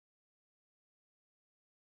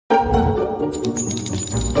Hi,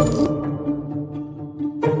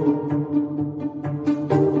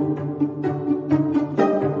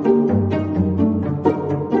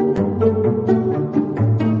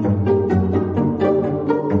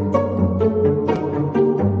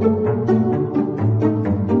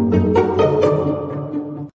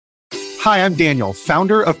 I'm Daniel,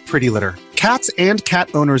 founder of Pretty Litter. Cats and cat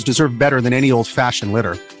owners deserve better than any old-fashioned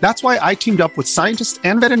litter. That's why I teamed up with scientists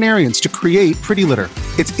and veterinarians to create Pretty Litter.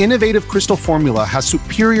 Its innovative crystal formula has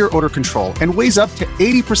superior odor control and weighs up to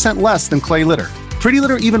 80% less than clay litter. Pretty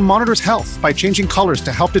Litter even monitors health by changing colors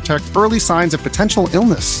to help detect early signs of potential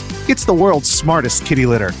illness. It's the world's smartest kitty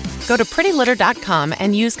litter. Go to prettylitter.com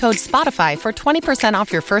and use code SPOTIFY for 20%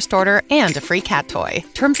 off your first order and a free cat toy.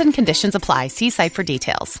 Terms and conditions apply. See site for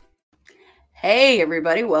details. Hey,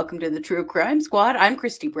 everybody. Welcome to the True Crime Squad. I'm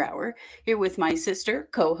Christy Brower, here with my sister,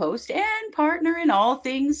 co-host, and partner in all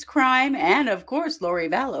things crime, and, of course, Lori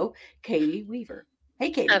Vallow, Katie Weaver.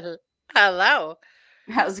 Hey, Katie. Hello.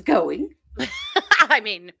 How's it going? I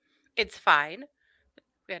mean, it's fine.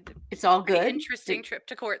 We had it's all good. Interesting trip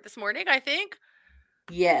to court this morning, I think.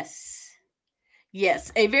 Yes.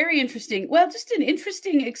 A very interesting, just an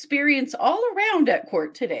interesting experience all around at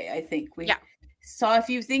court today, I think. We saw a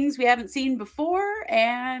few things we haven't seen before,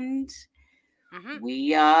 and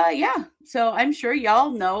so I'm sure y'all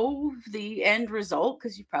know the end result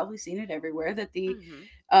because you've probably seen it everywhere, that the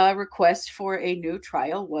request for a new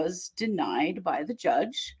trial was denied by the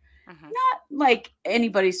judge. Not like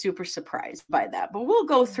anybody's super surprised by that, but we'll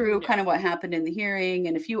go through kind of what happened in the hearing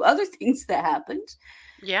and a few other things that happened.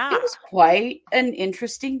 Yeah. It was quite an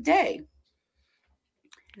interesting day.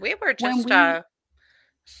 We were just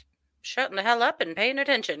shutting the hell up and paying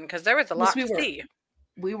attention because there was a lot to see.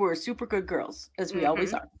 We were super good girls, as we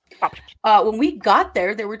always are. When we got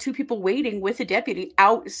there, there were two people waiting with a deputy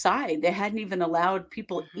outside. They hadn't even allowed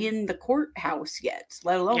people in the courthouse yet,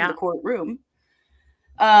 let alone the courtroom.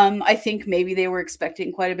 I think maybe they were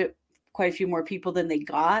expecting quite a few more people than they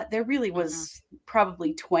got. There really was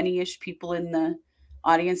probably 20-ish people in the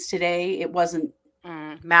audience today. It wasn't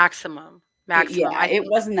maximum. Yeah, it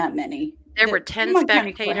wasn't that many. There were 10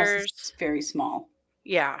 spectators. Very small.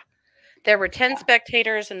 Yeah. There were 10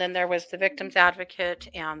 spectators, and then there was the victim's advocate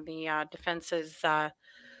and the defense's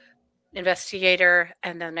investigator,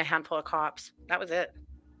 and then a handful of cops. That was it.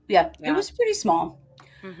 Yeah. It was pretty small.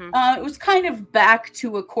 It was kind of back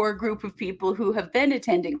to a core group of people who have been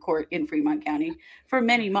attending court in Fremont County for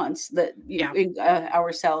many months, that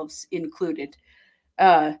ourselves included.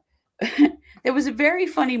 There was a very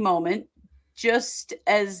funny moment. Just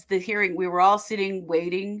as the hearing, we were all sitting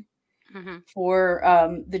waiting for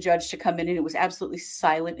the judge to come in, and it was absolutely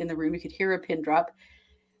silent in the room. You could hear a pin drop.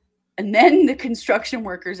 And then the construction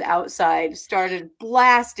workers outside started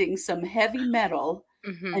blasting some heavy metal,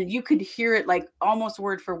 and you could hear it like almost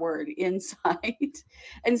word for word inside.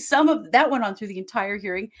 And some of that went on through the entire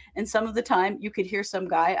hearing. And some of the time you could hear some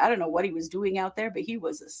guy, I don't know what he was doing out there, but he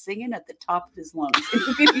was singing at the top of his lungs. And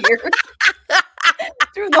you could hear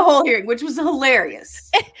through the whole hearing, which was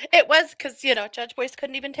hilarious. It was because, Judge Boyce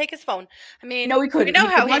couldn't even take his phone. I mean, no, he couldn't. We know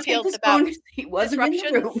how he feels about he wasn't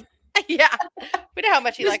in the room. Yeah. We know how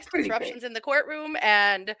much he likes disruptions in the courtroom,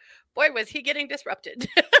 and boy, was he getting disrupted.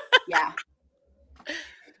 Yeah.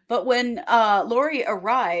 But when Lori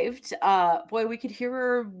arrived, we could hear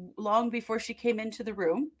her long before she came into the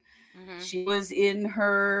room. She was in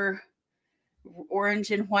her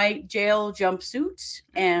orange and white jail jumpsuit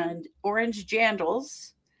and orange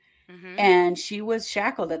jandals, and she was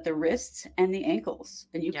shackled at the wrists and the ankles,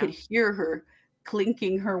 and you could hear her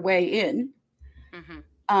clinking her way in.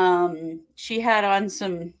 She had on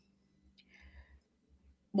some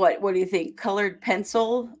what do you think, colored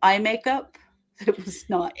pencil eye makeup. It was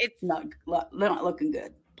not looking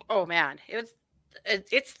good. Oh man,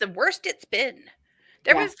 it's the worst it's been.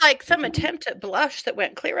 There was like some attempt at blush that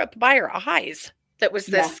went clear up by her eyes. That was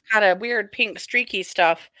this kind of weird pink streaky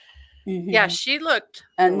stuff. Yeah, she looked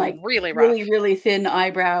like really rough. Really thin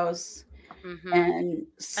eyebrows, and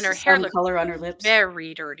her hair looked color on her lips.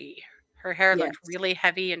 Very dirty. Her hair looked really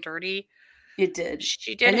heavy and dirty. It did.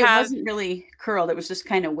 She did and have. It wasn't really curled. It was just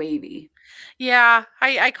kind of wavy. Yeah,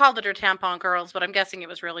 I called it her tampon curls, but I'm guessing it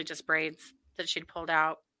was really just braids that she'd pulled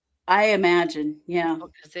out. I imagine, yeah,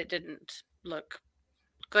 because it didn't look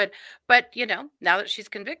good. But now that she's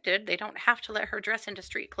convicted, they don't have to let her dress into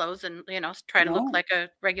street clothes and try to look like a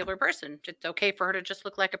regular person. It's okay for her to just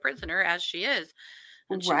look like a prisoner as she is.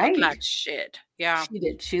 And she looked like shit. Yeah, she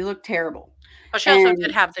did. She looked terrible. Oh, she also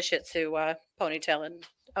did have the Shih Tzu ponytail and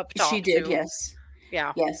up top. She did, too. yes.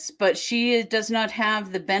 Yeah. Yes, but she does not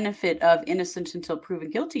have the benefit of innocent until proven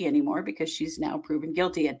guilty anymore, because she's now proven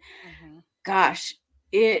guilty. And gosh,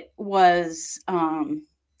 it was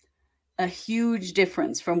a huge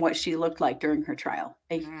difference from what she looked like during her trial.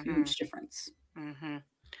 A huge difference.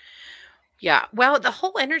 Yeah. Well, the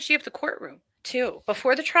whole energy of the courtroom, too.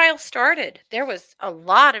 Before the trial started, there was a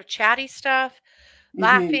lot of chatty stuff,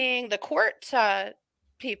 laughing. The court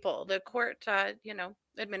people, the court,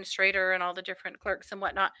 administrator and all the different clerks and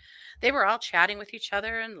whatnot, they were all chatting with each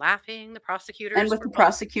other and laughing. The prosecutors And with were the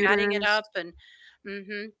both chatting it prosecutors. up.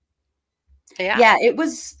 And yeah. Yeah, it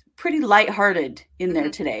was pretty lighthearted in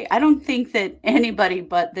there today. I don't think that anybody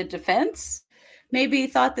but the defense maybe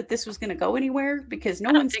thought that this was going to go anywhere, because no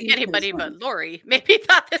I one don't think seemed anybody but concerned. Lori maybe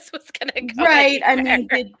thought this was going to go Right. I mean,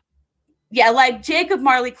 anywhere. yeah, like Jacob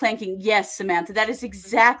Marley clanking. Yes, Samantha, that is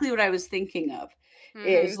exactly what I was thinking of.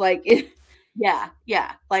 Is like, yeah,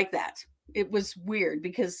 like that. It was weird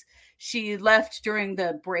because she left during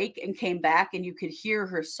the break and came back, and you could hear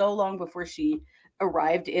her so long before she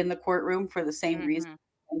arrived in the courtroom for the same reason.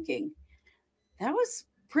 Thinking that was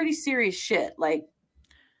pretty serious shit. Like,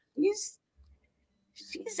 she's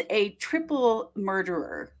a triple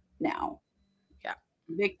murderer now. Yeah.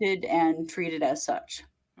 Convicted and treated as such.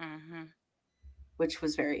 Which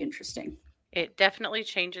was very interesting. It definitely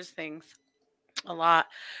changes things a lot.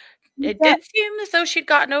 It did seem as though she'd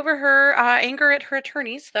gotten over her anger at her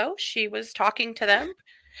attorneys, though. She was talking to them.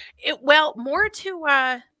 More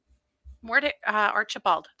to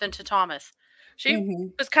Archibald than to Thomas. She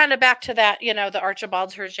was kind of back to that, the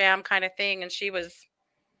Archibald's her jam kind of thing, and she was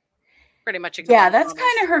pretty much ignoring. Yeah, that's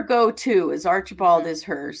kind of her go-to. Is Archibald is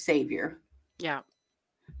her savior. Yeah,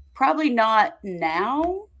 probably not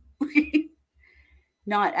now.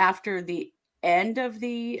 Not after the end of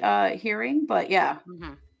the hearing, but yeah,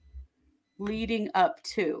 leading up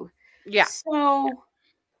to. Yeah. So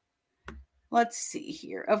let's see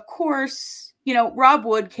here. Of course, Rob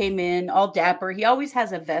Wood came in all dapper. He always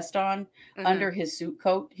has a vest on under his suit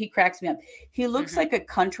coat. He cracks me up. He looks like a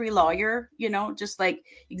country lawyer, just like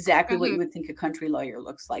exactly what you would think a country lawyer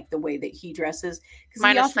looks like, the way that he dresses.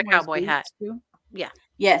 Minus the cowboy hat. Too. Yeah.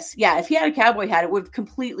 Yes. Yeah. If he had a cowboy hat, it would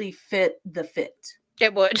completely fit the fit.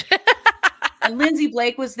 It would. And Lindsay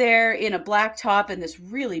Blake was there in a black top and this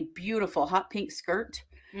really beautiful hot pink skirt.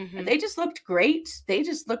 And they just looked great. They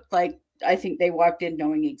just looked like, I think they walked in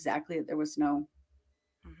knowing exactly that there was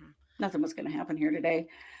nothing was going to happen here today.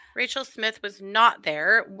 Rachel Smith was not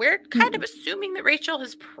there. We're kind of assuming that Rachel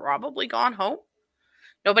has probably gone home.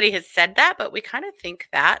 Nobody has said that, but we kind of think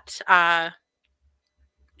that,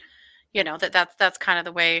 that's kind of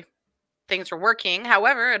the way things are working.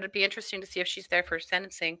 However, it would be interesting to see if she's there for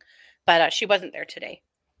sentencing, but she wasn't there today.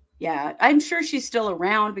 Yeah, I'm sure she's still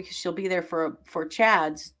around because she'll be there for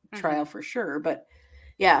Chad's trial for sure. But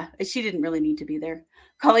yeah, she didn't really need to be there.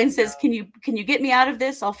 Colleen says, "Can you get me out of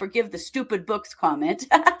this? I'll forgive the stupid books comment."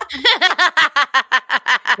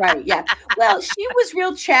 Right? Yeah. Well, she was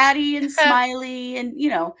real chatty and smiley, and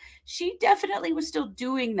she definitely was still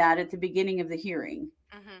doing that at the beginning of the hearing.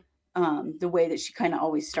 The way that she kind of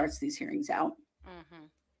always starts these hearings out.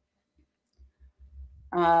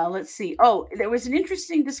 Let's see. Oh, there was an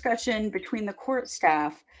interesting discussion between the court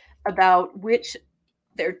staff about which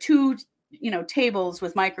there are two, tables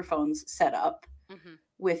with microphones set up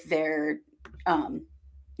with their,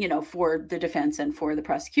 for the defense and for the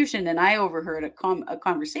prosecution. And I overheard a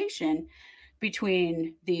conversation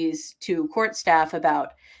between these two court staff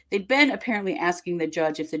about they'd been apparently asking the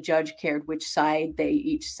judge if the judge cared which side they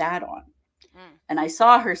each sat on. And I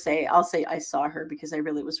saw her say, I'll say I saw her because I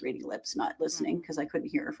really was reading lips, not listening, because I couldn't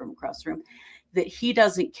hear her from across the room, that he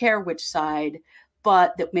doesn't care which side,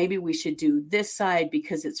 but that maybe we should do this side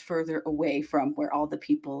because it's further away from where all the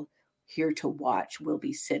people here to watch will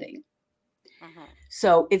be sitting.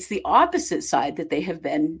 So it's the opposite side that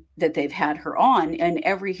they've had her on in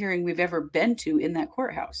every hearing we've ever been to in that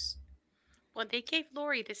courthouse. Well, they gave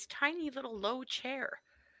Lori this tiny little low chair.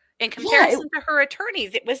 In comparison to her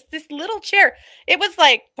attorneys, it was this little chair. It was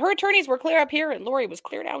like her attorneys were clear up here and Lori was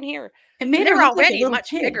clear down here. It made her look already like a much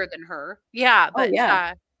kid. bigger than her. Yeah, but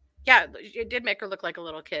it did make her look like a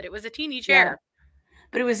little kid. It was a teeny chair. Yeah.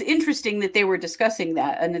 But it was interesting that they were discussing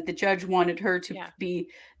that and that the judge wanted her to be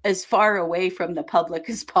as far away from the public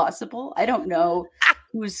as possible. I don't know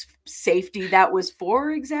whose safety that was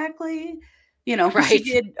for exactly. She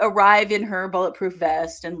did arrive in her bulletproof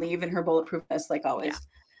vest and leave in her bulletproof vest like always.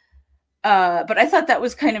 But I thought that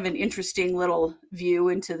was kind of an interesting little view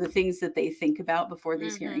into the things that they think about before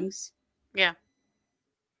these hearings. Yeah.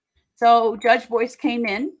 So Judge Boyce came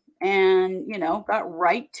in and, got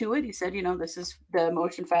right to it. He said, this is the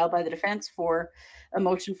motion filed by the defense for a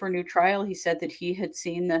motion for new trial. He said that he had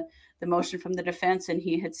seen the the motion from the defense, and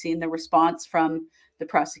he had seen the response from the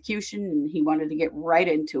prosecution, and he wanted to get right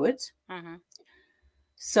into it. Mm-hmm.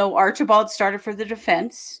 So Archibald started for the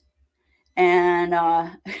defense, and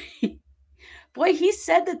boy, he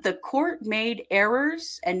said that the court made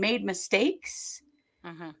errors and made mistakes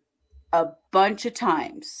a bunch of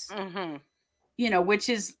times. You know, which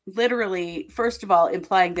is literally, first of all,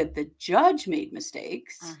 implying that the judge made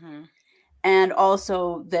mistakes. And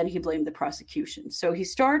also then he blamed the prosecution. So he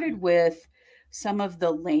started with some of the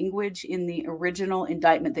language in the original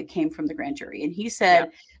indictment that came from the grand jury. And he said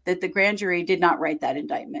that the grand jury did not write that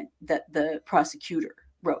indictment, that the prosecution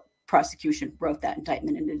wrote that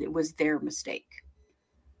indictment, and that it was their mistake.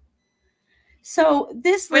 So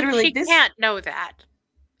this literally... But he can't know that.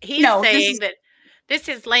 He's saying that this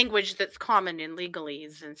is language that's common in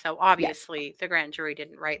legalese, and so obviously the grand jury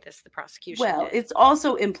didn't write this; the prosecution did. It's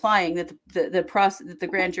also implying that the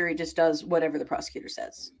grand jury just does whatever the prosecutor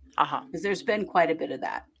says. Because there's been quite a bit of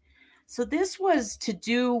that. So this was to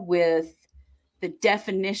do with the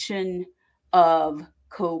definition of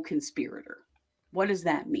co-conspirator. What does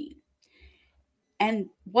that mean? And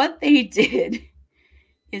what they did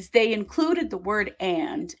is they included the word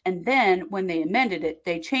and then when they amended it,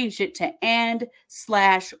 they changed it to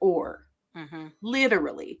and/or.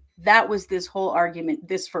 Literally, that was this whole argument,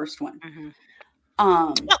 this first one.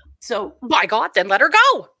 So by God, then let her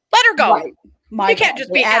go. Let her go. Right. You can't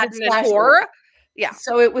just be adding an or. Yeah.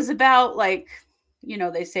 So it was about, like, you know,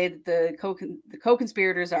 they say that the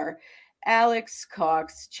co-conspirators are Alex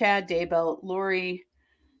Cox, Chad Daybell, Lori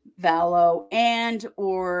Vallow, and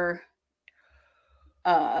or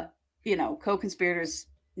you know, co-conspirators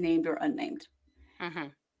named or unnamed.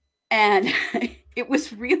 And it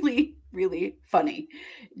was really, really funny.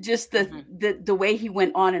 Just the way he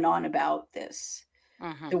went on and on about this,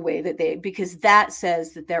 the way that because that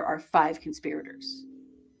says that there are 5 conspirators.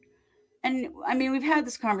 And I mean, we've had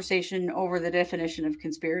this conversation over the definition of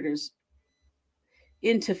conspirators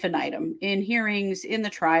into infinitum, in hearings, in the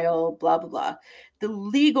trial, blah, blah, blah. The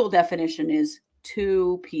legal definition is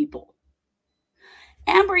 2 people.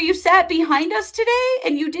 Amber, you sat behind us today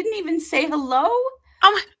and you didn't even say hello?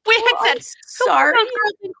 We had said, sorry.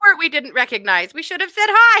 Girls in court we didn't recognize. We should have said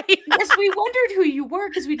hi. Yes, we wondered who you were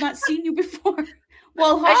because we'd not seen you before.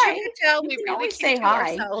 Well, hi. As you can tell, we really say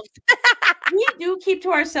hi. We do keep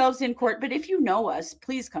to ourselves in court, but if you know us,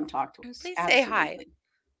 please come talk to us. Please say hi.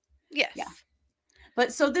 Yes. Yeah.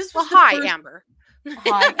 But so this was hi, Amber.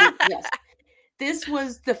 Hi, yes. This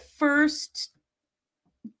was the first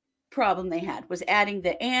problem they had, was adding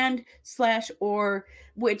the and/or,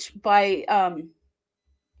 which by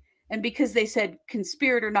and because they said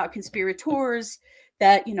conspirator, not conspirators,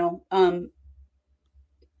 that, you know,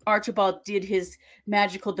 Archibald did his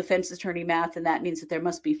magical defense attorney math, and that means that there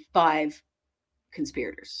must be 5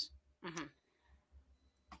 conspirators.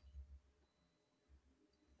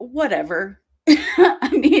 Whatever. I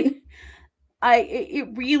mean,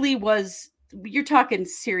 it really was, you're talking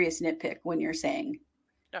serious nitpick when you're saying,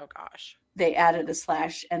 oh gosh, they added a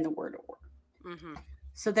slash and the word or.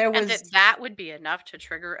 So there was, and that would be enough to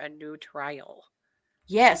trigger a new trial.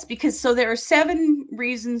 Yes, because so there are 7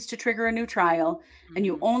 reasons to trigger a new trial, and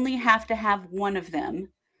you only have to have one of them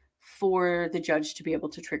for the judge to be able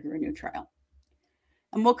to trigger a new trial.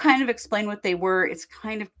 And we'll kind of explain what they were. It's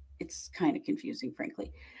kind of confusing,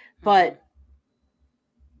 frankly, but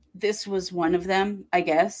this was one of them, I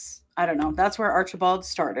guess. I don't know. That's where Archibald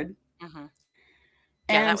started. And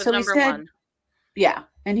that was so number 1. Yeah,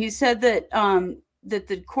 and he said that that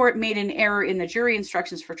the court made an error in the jury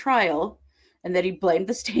instructions for trial, and that he blamed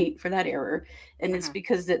the state for that error. And it's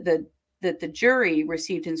because that the jury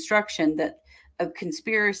received instruction that a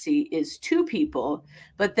conspiracy is 2 people,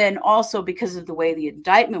 but then also because of the way the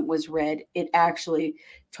indictment was read, it actually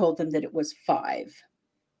told them that it was 5.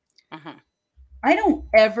 I don't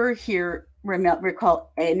ever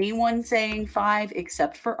recall anyone saying 5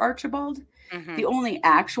 except for Archibald. The only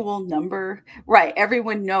actual number, right?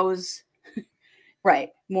 Everyone knows, right?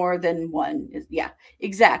 More than 1 is, yeah,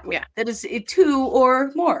 exactly. Yeah. That is 2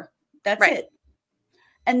 or more. That's it.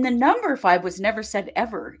 And the number 5 was never said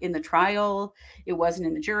ever in the trial. It wasn't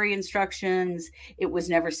in the jury instructions. It was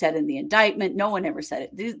never said in the indictment. No one ever said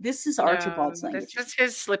it. This is Archibald's language. This is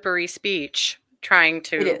his slippery speech trying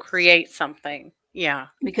to create something. Yeah.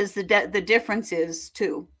 Because the difference is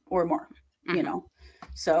 2 or more, you know.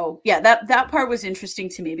 So, yeah, that part was interesting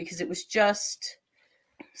to me because it was just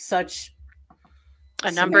such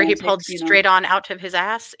a number he pulled straight on out of his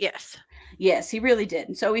ass. Yes, he really did.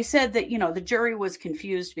 And so he said that, you know, the jury was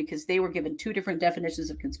confused because they were given 2 different definitions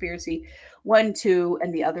of conspiracy, 1, 2,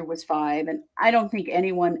 and the other was 5. And I don't think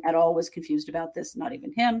anyone at all was confused about this, not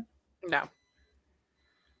even him. No.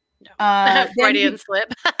 Freudian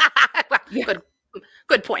slip. Well, yeah.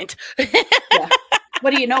 Good point. Yeah.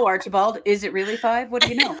 What do you know, Archibald? Is it really 5? What do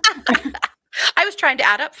you know? I was trying to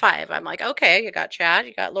add up 5. I'm like, okay, you got Chad,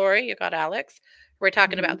 you got Lori, you got Alex. We're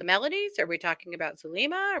talking about the Melodies? Are we talking about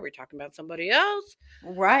Zulema? Are we talking about somebody else?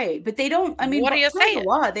 Right. But they don't, I mean, what are you saying? The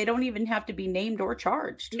law, they don't even have to be named or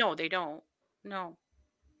charged. No, they don't. No.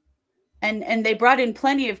 And they brought in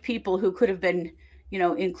plenty of people who could have been,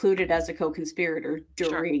 included as a co-conspirator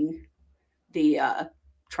during the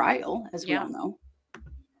trial, as we all know.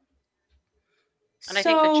 And I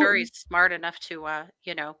think the jury's smart enough to,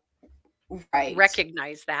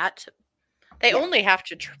 recognize that. They only have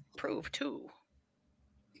to prove 2.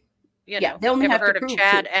 They only have heard to prove of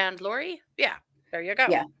Chad 2. And Lori? Yeah, there you go.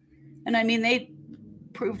 Yeah, and I mean they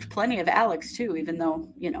proved plenty of Alex too, even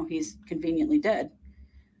though he's conveniently dead.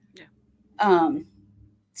 Yeah.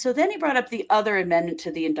 So then he brought up the other amendment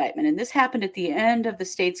to the indictment, and this happened at the end of the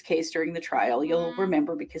state's case during the trial. You'll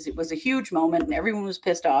remember because it was a huge moment and everyone was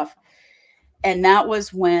pissed off. And that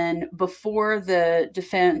was when, before the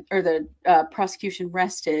defense or the prosecution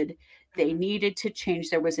rested, they needed to change.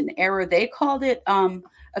 There was an error. They called it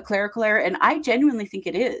a clerical error, and I genuinely think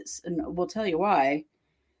it is, and we'll tell you why.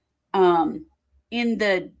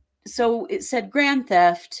 So it said grand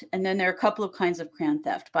theft, and then there are a couple of kinds of grand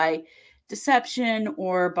theft: by deception,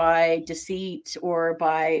 or by deceit, or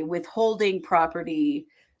by withholding property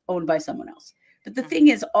owned by someone else. But the thing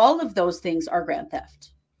is, all of those things are grand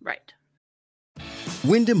theft. Right.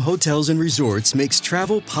 Wyndham Hotels and Resorts makes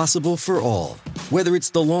travel possible for all. Whether it's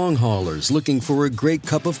the long haulers looking for a great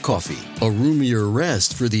cup of coffee, a roomier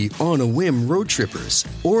rest for the on-a-whim road trippers,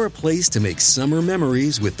 or a place to make summer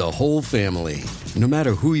memories with the whole family. No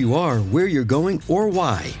matter who you are, where you're going, or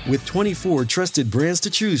why, with 24 trusted brands to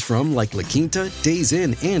choose from like La Quinta, Days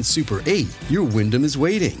Inn, and Super 8, your Wyndham is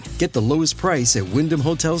waiting. Get the lowest price at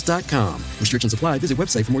WyndhamHotels.com. Restrictions apply. Visit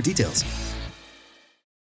website for more details.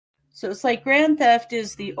 So it's like grand theft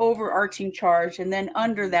is the overarching charge, and then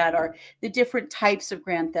under that are the different types of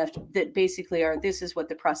grand theft that basically are, this is what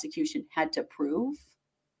the prosecution had to prove.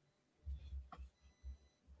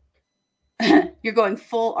 You're going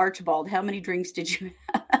full Archibald. How many drinks did you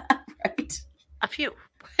have? Right? A few.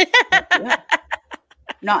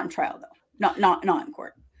 Not in trial, though. Not in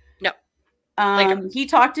court. No. He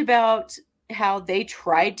talked about how they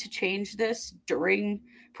tried to change this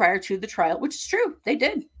prior to the trial, which is true. They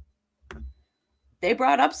did. They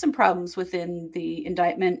brought up some problems within the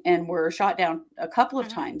indictment and were shot down a couple of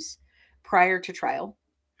times prior to trial.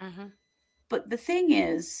 But the thing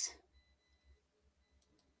is,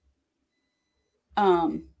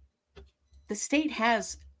 the state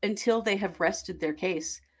has until they have rested their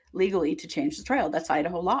case legally to change the trial. That's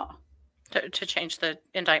Idaho law. To change the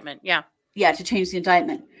indictment, yeah. Yeah, to change the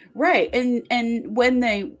indictment. Right. And when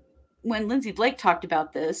Lindsay Blake talked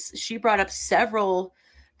about this, she brought up several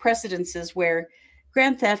precedences where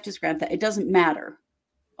grand theft is grand theft. It doesn't matter.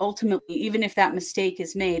 Ultimately, even if that mistake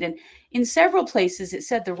is made. And in several places, it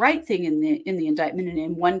said the right thing in the indictment, and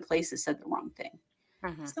in one place, it said the wrong thing.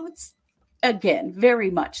 So it's, again, very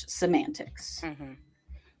much semantics.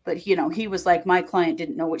 But, he was like, my client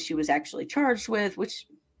didn't know what she was actually charged with, which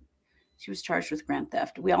she was charged with grand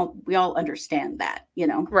theft. We all understand that,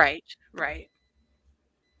 Right.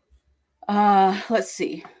 Let's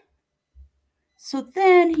see. So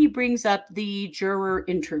then he brings up the juror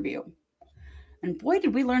interview. And boy,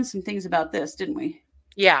 did we learn some things about this, didn't we?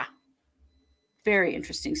 Yeah. Very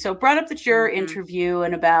interesting. So brought up the juror interview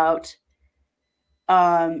and about,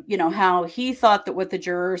 how he thought that what the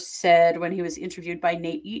juror said when he was interviewed by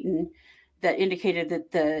Nate Eaton, that indicated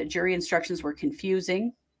that the jury instructions were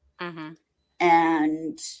confusing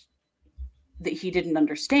and that he didn't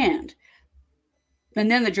understand. And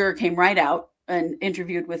then the juror came right out and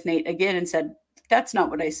interviewed with Nate again and said, that's not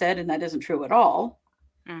what I said, and that isn't true at all.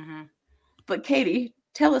 But Katie,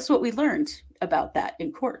 tell us what we learned about that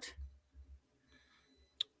in court.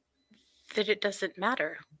 That it doesn't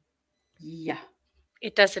matter. Yeah.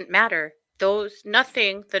 It doesn't matter.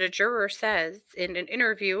 Nothing that a juror says in an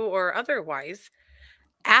interview or otherwise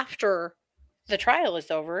after the trial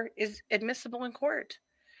is over is admissible in court.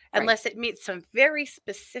 Unless it meets some very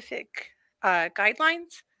specific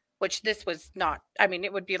guidelines, which this was not. I mean,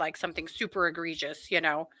 it would be like something super egregious,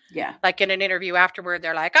 Yeah. Like in an interview afterward,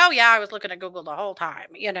 they're like, oh, yeah, I was looking at Google the whole time.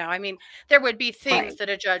 I mean, there would be things that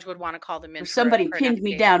a judge would want to call them in. Or somebody pinned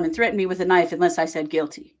me down and threatened me with a knife unless I said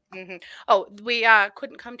guilty. Oh, we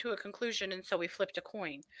couldn't come to a conclusion, and so we flipped a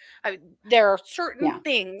coin. There are certain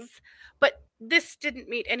things, but this didn't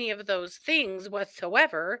meet any of those things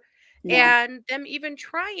whatsoever. No. And them even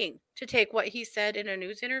trying to take what he said in a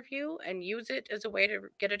news interview and use it as a way to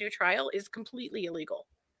get a new trial is completely illegal.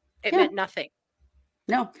 It meant nothing.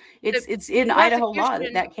 No, The it's in Idaho law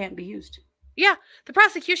prosecution, that can't be used. yeah, the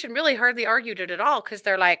prosecution really hardly argued it at all because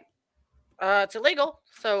they're like, it's illegal.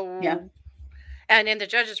 So, Yeah. And in the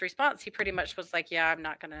judge's response, he pretty much was like, yeah, I'm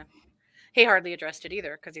not going to. He hardly addressed it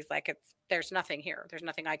either because he's like, there's nothing here. There's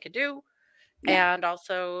nothing I could do. Yeah. And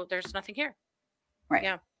also, there's nothing here. Right.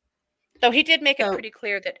 Yeah. So he did make it pretty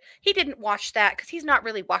clear that he didn't watch that because he's not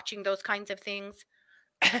really watching those kinds of things.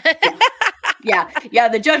 Yeah.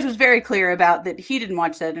 The judge was very clear about that. He didn't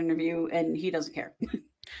watch that interview and he doesn't care. So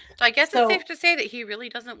I guess it's safe to say that he really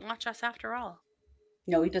doesn't watch us after all.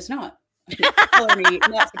 No, he does not. I'm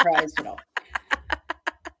not surprised at all.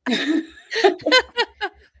 Then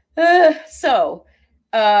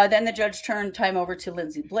the judge turned time over to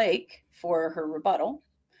Lindsay Blake for her rebuttal.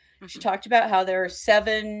 Mm-hmm. She talked about how there are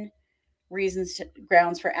 7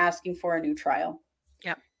 grounds for asking for a new trial.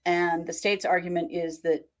 Yeah. And the state's argument is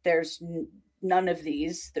that there's none of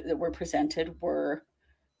these that were presented were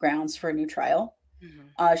grounds for a new trial.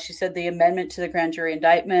 Mm-hmm. She said the amendment to the grand jury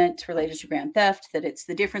indictment related to grand theft, that it's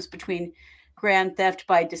the difference between grand theft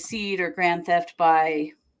by deceit or grand theft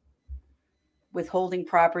by withholding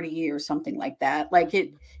property or something like that. Like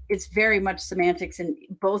it's very much semantics, and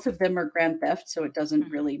both of them are grand theft, so it doesn't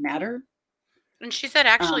really matter. And she said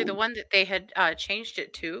actually the one that they had changed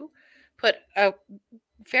it to put a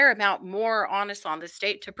fair amount more onus on the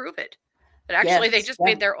state to prove it. But actually they just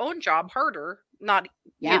made their own job harder, not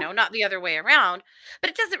not the other way around. But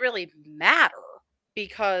it doesn't really matter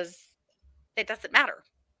because it doesn't matter.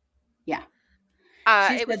 Yeah.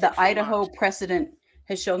 She said the Idaho precedent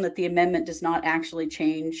has shown that the amendment does not actually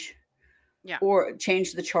change or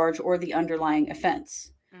change the charge or the underlying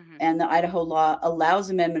offense. Mm-hmm. And the Idaho law allows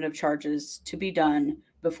amendment of charges to be done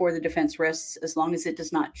before the defense rests as long as it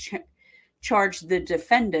does not charge the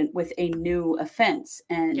defendant with a new offense.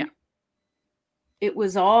 And it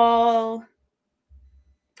was all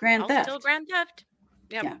grand theft. Still grand theft.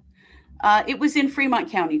 Yep. Yeah. It was in Fremont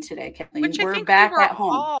County today, Kathleen. Which we're back at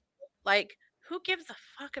home. Like, who gives a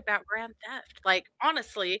fuck about grand theft? Like,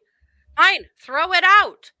 honestly, fine, throw it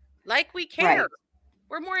out. Like, we care. Right.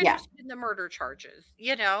 We're more interested in the murder charges,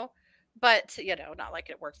 but, not like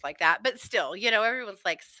it works like that. But still, everyone's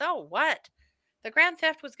like, so what? The grand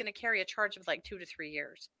theft was going to carry a charge of like 2 to 3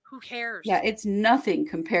 years. Who cares? Yeah, it's nothing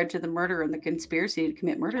compared to the murder and the conspiracy to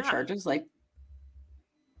commit murder charges. Like,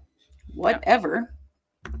 whatever.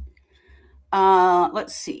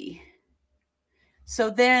 Let's see. So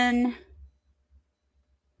then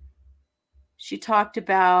she talked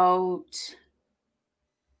about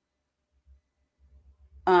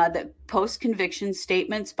that post-conviction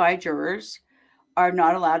statements by jurors are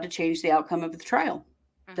not allowed to change the outcome of the trial.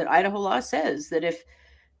 Mm-hmm. That Idaho law says that if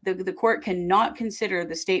the court cannot consider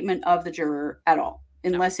the statement of the juror at all,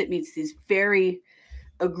 unless it meets these very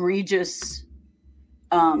egregious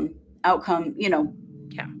outcome,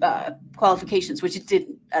 qualifications, which it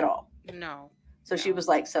didn't at all. No. So she was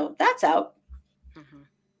like, so that's out.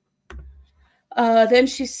 Mm-hmm. Then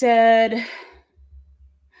she said,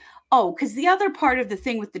 because the other part of the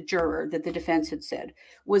thing with the juror that the defense had said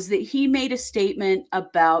was that he made a statement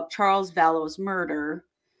about Charles Vallow's murder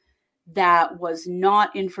that was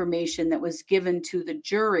not information that was given to the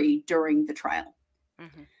jury during the trial.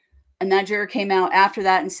 Mm-hmm. And that juror came out after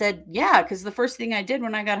that and said, yeah, because the first thing I did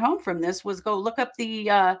when I got home from this was go look up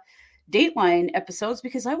the Dateline episodes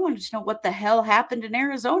because I wanted to know what the hell happened in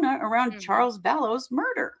Arizona around Charles Vallow's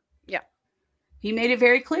murder. Yeah. He made it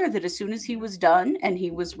very clear that as soon as he was done and he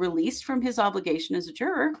was released from his obligation as a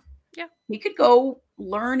juror, he could go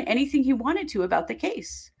learn anything he wanted to about the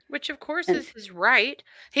case. Which, of course, is his right.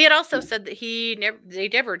 He had also said that they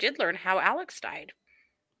never did learn how Alex died.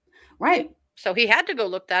 Right. So he had to go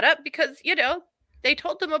look that up because, they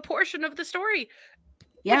told them a portion of the story.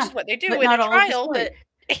 Yeah. Which is what they do in a trial. But,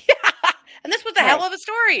 and this was a hell of a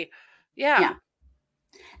story. Yeah.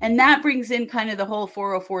 And that brings in kind of the whole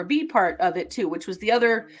 404B part of it too, which was the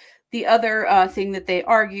other thing that they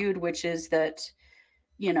argued, which is that,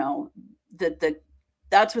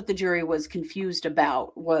 that's what the jury was confused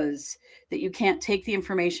about, was that you can't take the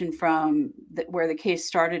information from where the case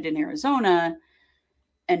started in Arizona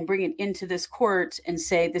and bring it into this court and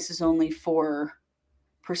say this is only for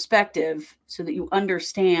perspective so that you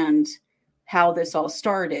understand how this all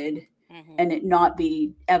started and it not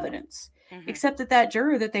be evidence. Except that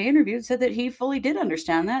juror that they interviewed said that he fully did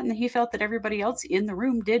understand that and that he felt that everybody else in the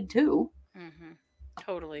room did too.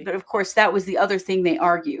 Totally. But of course, that was the other thing they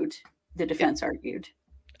argued. The defense argued.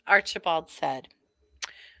 Archibald said,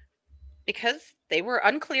 because they were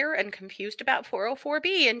unclear and confused about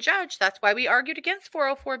 404B. And Judge, that's why we argued against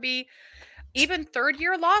 404B. Even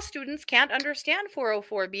third-year law students can't understand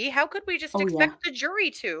 404B. How could we just expect the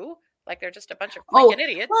jury to? Like they're just a bunch of freaking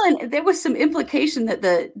idiots. Well, and there was some implication that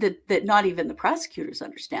that not even the prosecutors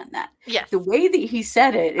understand that. Yes. The way that he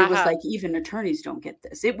said it, it was like even attorneys don't get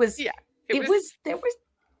this. It was there was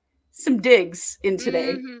some digs in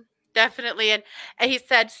today. Definitely. And he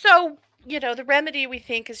said, so, the remedy we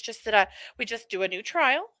think is just that we just do a new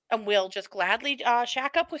trial and we'll just gladly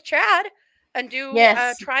shack up with Chad and do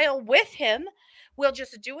a trial with him. We'll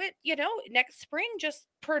just do it, next spring, just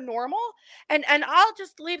per normal. And I'll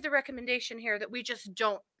just leave the recommendation here that we just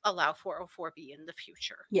don't allow 404B in the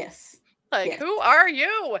future. Yes. Who are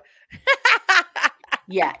you?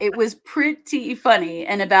 Yeah, it was pretty funny.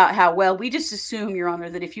 And about how, well, we just assume, Your Honor,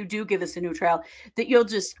 that if you do give us a new trial, that you'll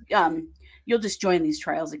just join these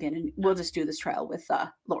trials again, and we'll just do this trial with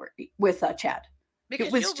Chad.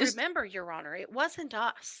 Because you'll remember, Your Honor, it wasn't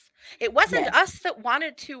us. It wasn't us that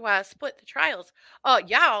wanted to split the trials.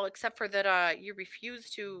 Except for that you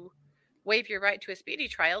refused to waive your right to a speedy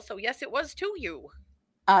trial. So yes, it was to you.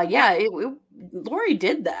 Lori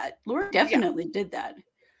did that. Lori definitely did that.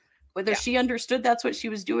 Whether she understood that's what she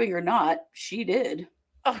was doing or not, she did.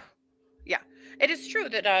 Oh, yeah. It is true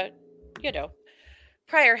that,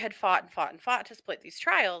 Pryor had fought to split these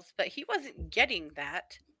trials, but he wasn't getting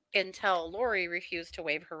that until Lori refused to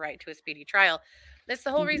waive her right to a speedy trial. That's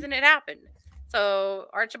the whole reason it happened. So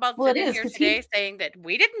Archibald's sitting here today saying that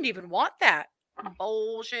we didn't even want that.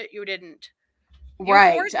 Bullshit, you didn't.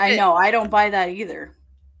 Right. I know. I don't buy that either.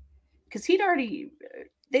 Because they'd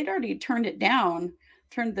already turned it down.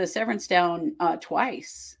 Turned the severance down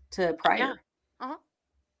twice to Pryor. Yeah.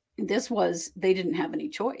 They didn't have any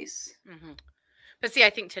choice. But see, I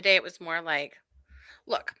think today it was more like,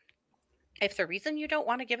 look, if the reason you don't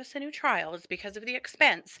want to give us a new trial is because of the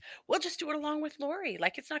expense, we'll just do it along with Lori.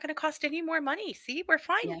 Like, it's not going to cost any more money. See, we're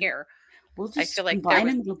fine here. We'll just combine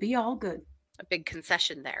them. It'll be all good. A big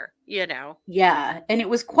concession there, Yeah. And it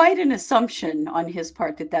was quite an assumption on his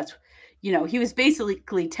part that's, he was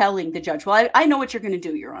basically telling the judge, well, I know what you're going to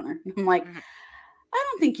do, Your Honor. I'm like, I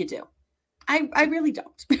don't think you do. I really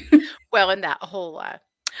don't. Well, in that whole,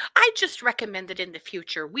 I just recommend that in the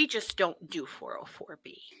future, we just don't do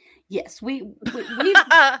 404B. Yes, we'll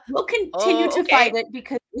continue to fight it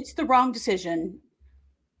because it's the wrong decision.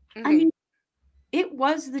 I mean, it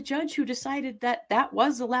was the judge who decided that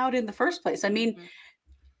was allowed in the first place. I mean,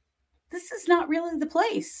 this is not really the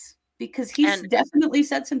place. Because he's definitely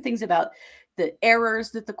said some things about the errors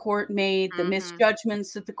that the court made, the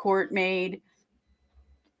misjudgments that the court made.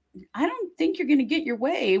 I don't think you're going to get your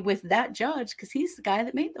way with that judge because he's the guy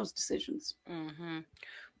that made those decisions.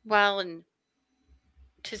 Well, and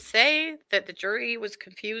to say that the jury was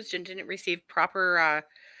confused and didn't receive proper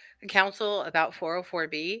counsel about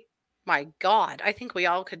 404B, my God, I think we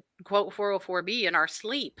all could quote 404B in our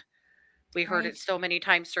sleep. We heard it so many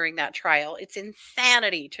times during that trial. It's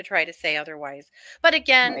insanity to try to say otherwise. But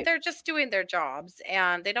again, they're just doing their jobs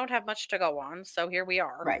and they don't have much to go on. So here we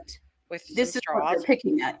are. Right. With this is what they're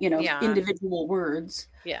picking at, individual words.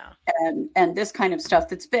 Yeah. And this kind of stuff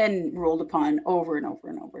that's been ruled upon over and over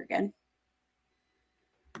and over again.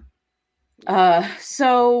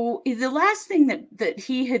 So the last thing that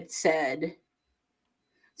he had said,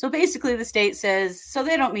 so basically the state says, so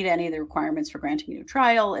they don't meet any of the requirements for granting a new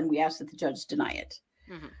trial, and we ask that the judge deny it.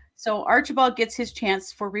 So Archibald gets his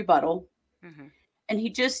chance for rebuttal, and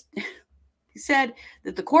he said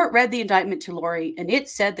that the court read the indictment to Lori, and it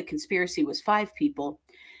said the conspiracy was 5 people.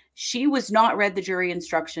 She was not read the jury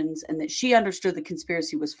instructions, and that she understood the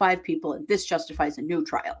conspiracy was 5 people, and this justifies a new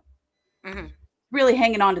trial. Really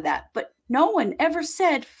hanging on to that. But no one ever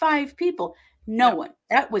said 5 people. No one.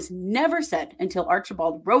 That was never said until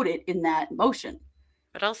Archibald wrote it in that motion.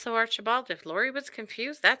 But also, Archibald, if Lori was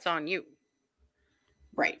confused, that's on you.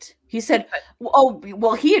 Right. He said,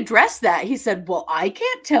 he addressed that. He said, well, I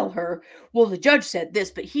can't tell her. Well, the judge said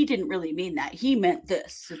this, but he didn't really mean that. He meant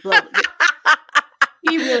this.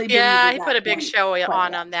 He really did. He put a big show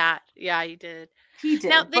on that. Yeah, he did. He did.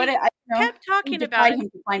 Now, they kept talking about him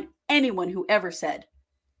to find anyone who ever said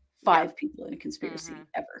 5 people in a conspiracy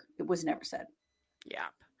ever. It was never said. Yeah.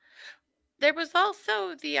 There was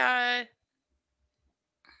also a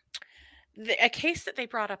case that they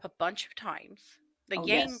brought up a bunch of times, the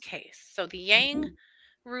Yang case. So the Yang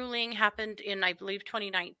ruling happened in, I believe,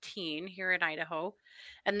 2019 here in Idaho.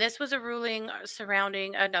 And this was a ruling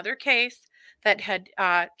surrounding another case that had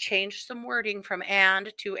changed some wording from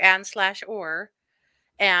and to and/or.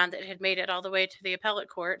 And it had made it all the way to the appellate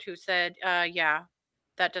court, who said,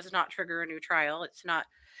 that does not trigger a new trial. It's not.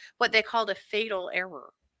 what they called a fatal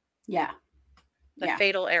error. Yeah. The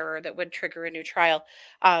fatal error that would trigger a new trial.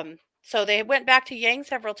 So they went back to Yang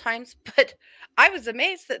several times, but I was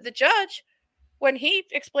amazed that the judge, when he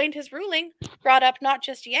explained his ruling, brought up not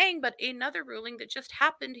just Yang, but another ruling that just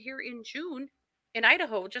happened here in June in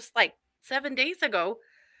Idaho, just like 7 days ago,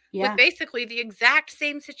 with basically the exact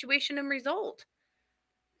same situation and result.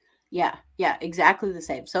 Yeah, exactly the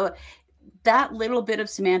same. So that little bit of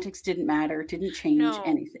semantics didn't matter, didn't change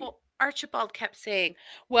anything. Well, Archibald kept saying,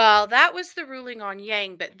 well, that was the ruling on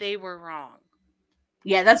Yang, but they were wrong.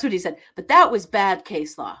 Yeah, that's what he said. But that was bad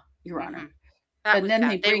case law, Your Honor. And then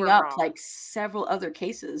they bring up like several other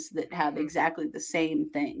cases that have exactly the same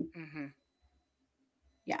thing.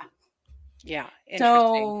 Yeah. Yeah.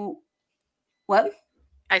 So, what?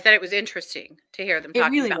 I said it was interesting to hear them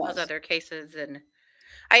talking about those other cases. And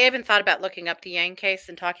I even thought about looking up the Yang case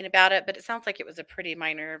and talking about it, but it sounds like it was a pretty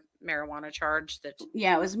minor marijuana charge.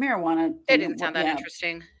 Yeah, it was marijuana. It didn't sound that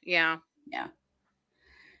interesting. Yeah. Yeah.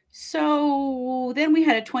 So then we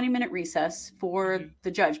had a 20-minute recess for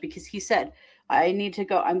the judge because he said, I need to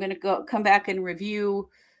go. I'm going to come back and review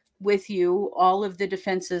with you all of the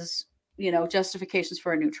defense's, justifications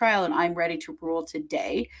for a new trial. And I'm ready to rule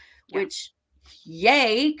today, which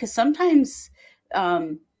yay. Cause sometimes,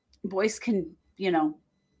 boys can,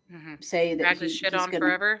 say that he's shit on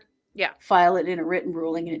forever. Yeah. File it in a written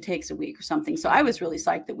ruling and it takes a week or something. So I was really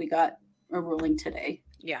psyched that we got a ruling today.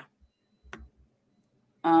 Yeah.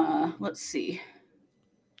 Let's see.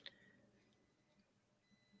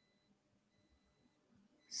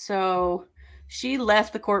 So she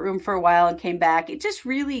left the courtroom for a while and came back. It just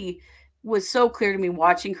really was so clear to me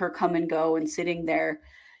watching her come and go and sitting there.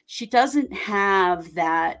 She doesn't have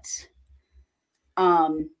that,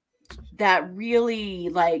 that really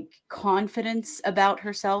like confidence about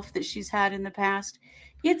herself that she's had in the past.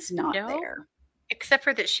 It's not there. Except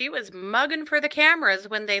for that she was mugging for the cameras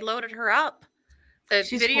when they loaded her up. The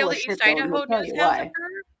video that East Idaho News has of her.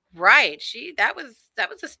 Right. That was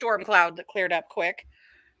a storm cloud that cleared up quick.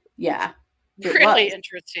 Yeah. Really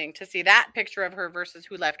interesting to see that picture of her versus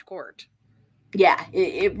who left court. Yeah,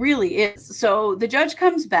 it really is. So the judge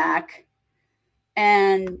comes back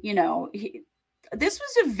and, this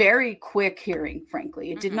was a very quick hearing,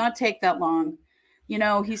 frankly. It did not take that long.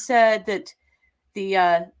 He said that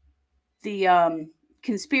the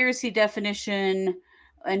conspiracy definition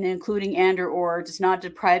and including and or does not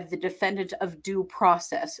deprive the defendant of due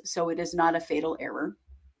process. So it is not a fatal error.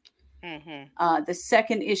 The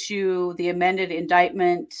second issue, the amended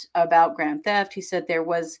indictment about grand theft, he said there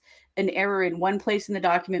was an error in one place in the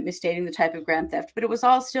document misstating the type of grand theft, but it was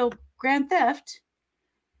all still grand theft.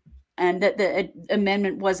 And that the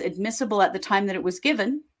amendment was admissible at the time that it was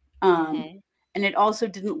given. And it also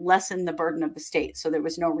didn't lessen the burden of the state. So there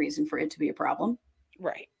was no reason for it to be a problem.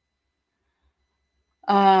 Right.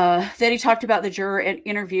 Then he talked about the juror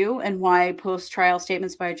interview and why post-trial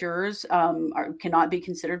statements by jurors cannot be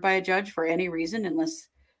considered by a judge for any reason unless,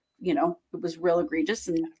 it was real egregious,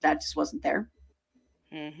 and that just wasn't there.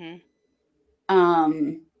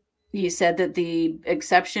 He said that the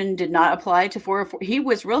exception did not apply to 404. He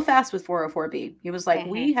was real fast with 404B. He was like,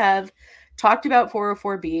 we have talked about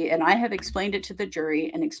 404B, and I have explained it to the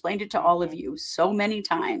jury and explained it to all of you so many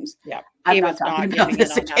times. Yeah. I'm not talking about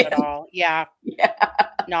this again. At all. Yeah. Yeah.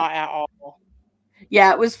 Not at all.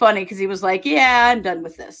 Yeah, it was funny because he was like, yeah, I'm done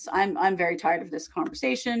with this. I'm very tired of this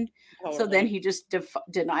conversation. Totally. So then he just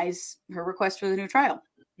denies her request for the new trial.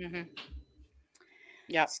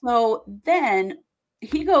 Yeah. So then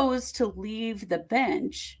he goes to leave the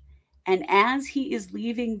bench. And as he is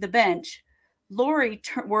leaving the bench, Lori,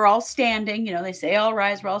 we're all standing, they say, all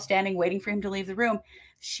rise, we're all standing, waiting for him to leave the room.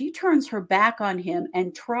 She turns her back on him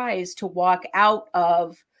and tries to walk out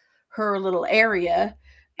of her little area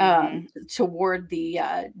toward the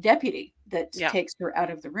deputy that takes her out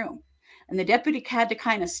of the room. And the deputy had to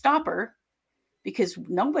kind of stop her because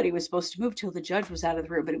nobody was supposed to move till the judge was out of the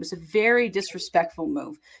room. But it was a very disrespectful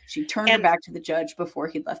move. She turned her back to the judge before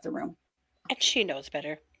he left the room. And she knows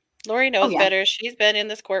better. Lori knows better. She's been in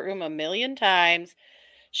this courtroom a million times.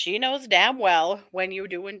 She knows damn well when you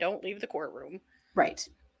do and don't leave the courtroom. Right.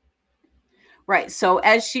 So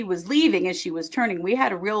as she was leaving, as she was turning, we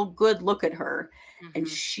had a real good look at her. And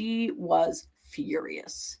she was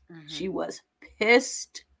furious. She was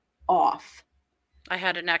pissed off. I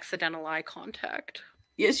had an accidental eye contact.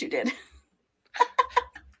 Yes, you did.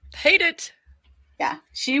 Hate it. Yeah,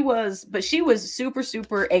 she was super,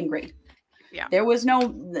 super angry. Yeah. There was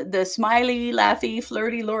the smiley, laughy,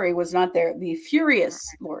 flirty Lori was not there. The furious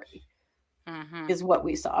Lori is what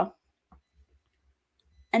we saw.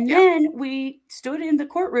 And then we stood in the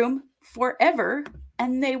courtroom forever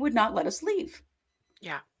and they would not let us leave.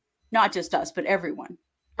 Yeah. Not just us, but everyone.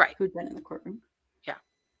 Right. Who'd been in the courtroom. Yeah.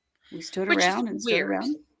 We stood Which around is and weird. stood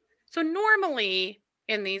around. So normally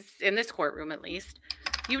in this courtroom, at least,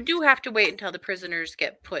 you do have to wait until the prisoners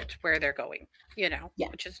get put where they're going,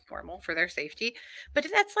 which is normal for their safety. But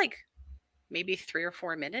that's like maybe 3 or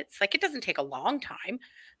 4 minutes. Like, it doesn't take a long time.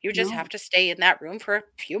 You just have to stay in that room for a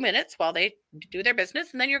few minutes while they do their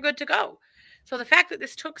business, and then you're good to go. So the fact that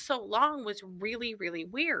this took so long was really, really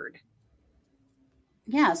weird.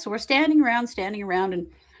 Yeah, so we're standing around, and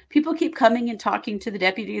people keep coming and talking to the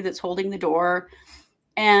deputy that's holding the door.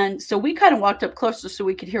 And so we kind of walked up closer so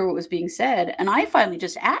we could hear what was being said. And I finally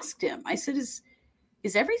just asked him, I said, is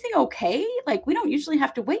everything okay? Like, we don't usually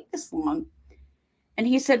have to wait this long. And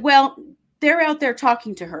he said, well, they're out there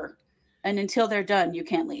talking to her, and until they're done, you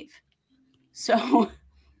can't leave. So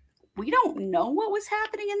we don't know what was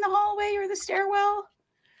happening in the hallway or the stairwell,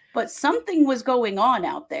 but something was going on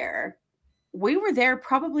out there. We were there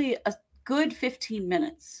probably a good 15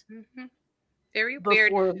 minutes. Mm-hmm. Very weird.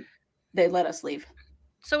 Before they let us leave.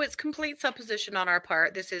 So it's complete supposition on our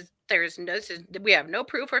part. We have no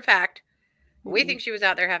proof or fact. Mm-hmm. We think she was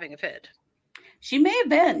out there having a fit. She may have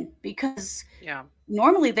been, because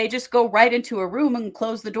normally they just go right into a room and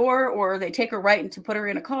close the door, or they take her right into put her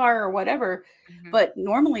in a car or whatever. Mm-hmm. But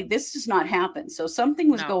normally this does not happen. So something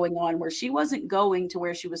was going on where she wasn't going to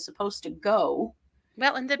where she was supposed to go.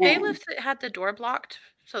 Well, and the bailiff that had the door blocked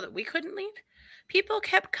so that we couldn't leave, people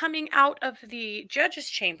kept coming out of the judge's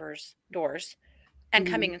chambers doors and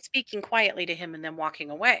coming and speaking quietly to him and then walking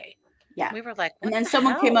away. Yeah. We were like, what and then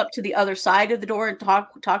someone came up to the other side of the door and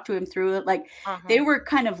talked to him through it. Like, they were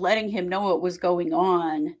kind of letting him know what was going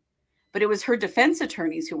on, but it was her defense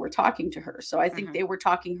attorneys who were talking to her. So I think they were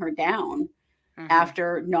talking her down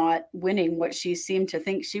after not winning what she seemed to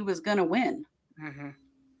think she was going to win.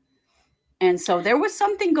 And so there was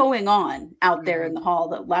something going on out there in the hall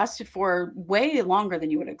that lasted for way longer than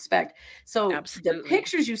you would expect. So the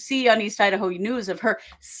pictures you see on East Idaho News of her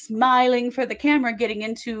smiling for the camera, getting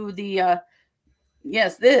into the,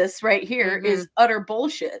 this right here is utter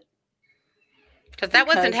bullshit. Because that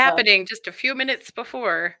wasn't happening just a few minutes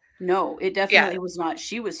before. No, it definitely was not.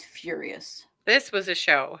 She was furious. This was a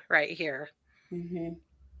show right here.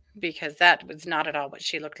 Because that was not at all what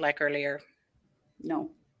she looked like earlier. No.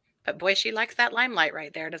 But boy, she likes that limelight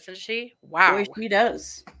right there, doesn't she? Wow. Boy, she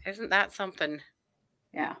does. Isn't that something?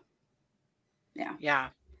 Yeah. Yeah.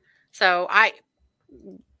 So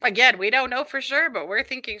again, we don't know for sure, but we're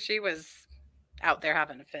thinking she was out there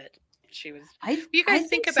having a fit. She was. You guys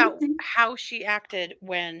think about how she acted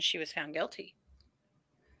when she was found guilty.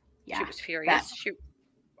 Yeah. She was furious. She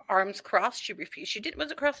arms crossed. She refused. She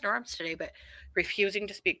wasn't crossing her arms today, but refusing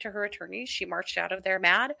to speak to her attorneys. She marched out of there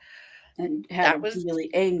mad. And had a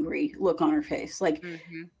really angry look on her face. Like,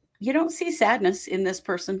 you don't see sadness in this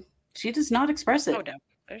person. She does not express it. Oh, no.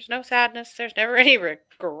 There's no sadness. There's never any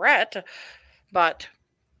regret. But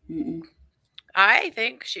I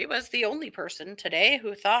think she was the only person today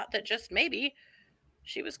who thought that just maybe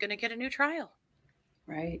she was going to get a new trial.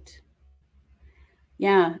 Right.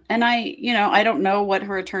 Yeah. And I don't know what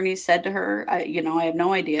her attorneys said to her. I have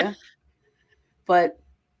no idea. But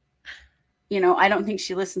I don't think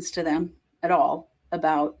she listens to them at all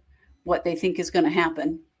about what they think is going to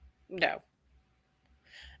happen. No,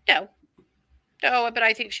 but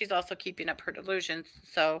I think she's also keeping up her delusions.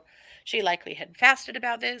 So she likely had fasted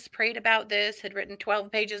about this, prayed about this, had written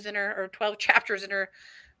 12 pages or 12 chapters in her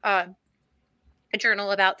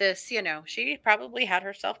journal about this. She probably had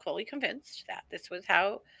herself fully convinced that this was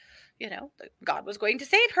how, God was going to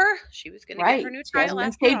save her. She was going to get her new trial. She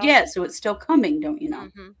hasn't been saved yet, so it's still coming, don't you know?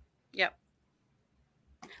 Yep.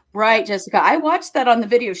 Right, Jessica. I watched that on the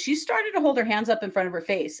video. She started to hold her hands up in front of her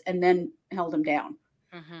face and then held them down.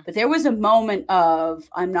 But there was a moment of,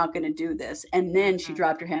 I'm not going to do this. And then she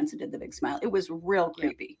dropped her hands and did the big smile. It was real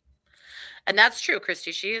creepy. And that's true,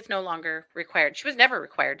 Christy. She is no longer required. She was never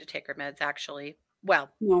required to take her meds, actually. Well,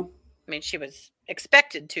 no. I mean, she was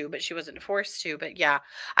expected to, but she wasn't forced to. But yeah,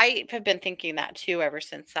 I have been thinking that too ever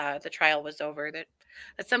since the trial was over, that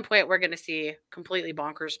at some point we're going to see completely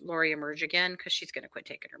bonkers Lori emerge again because she's going to quit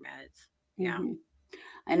taking her meds. Yeah.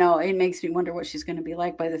 I know. It makes me wonder what she's going to be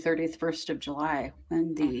like by the 31st of July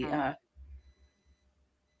when the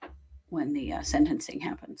sentencing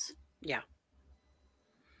happens. Yeah.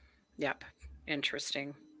 Yep.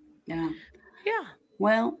 Interesting. Yeah. Yeah.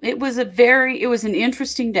 Well, it was an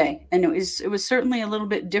interesting day, and it was certainly a little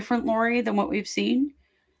bit different, Lori, than what we've seen.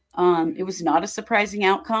 It was not a surprising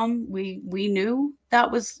outcome. We knew that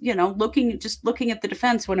was, looking at the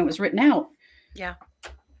defense when it was written out. Yeah.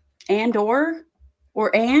 And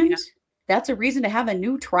that's a reason to have a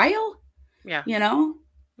new trial. Yeah.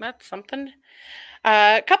 That's something.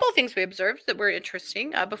 A couple of things we observed that were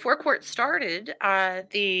interesting. Before court started,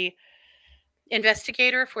 the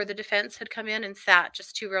investigator for the defense had come in and sat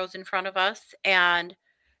just 2 rows in front of us, and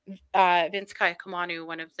Vince Kayakamanu,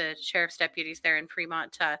 one of the sheriff's deputies there in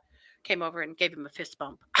Fremont, came over and gave him a fist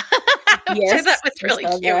bump. Yes, that was really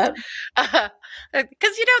cute.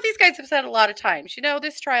 Because, these guys have said a lot of times,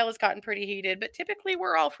 this trial has gotten pretty heated, but typically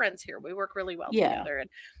we're all friends here. We work really well together. And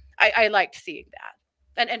I liked seeing that.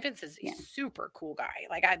 And Vince is a super cool guy.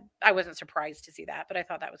 Like, I wasn't surprised to see that, but I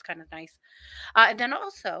thought that was kind of nice. And then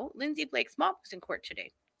also, Lindsay Blake's mom was in court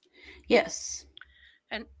today. Yes.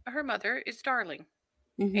 And her mother is darling.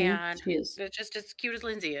 Mm-hmm. And it's just as cute as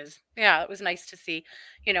Lindsay is. Yeah, it was nice to see.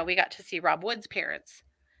 We got to see Rob Wood's parents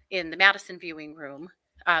in the Madison viewing room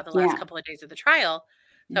the last couple of days of the trial.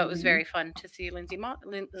 So it was very fun to see Lindsay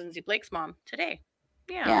Blake's mom today.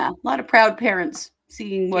 Yeah, a lot of proud parents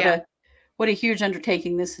seeing what a huge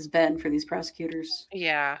undertaking this has been for these prosecutors.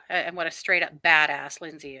 Yeah, and what a straight up badass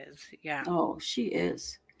Lindsay is. Yeah. Oh, she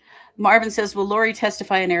is. Marvin says, will Lori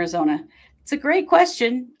testify in Arizona? It's a great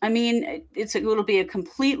question. I mean, it'll be a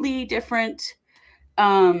completely different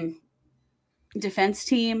defense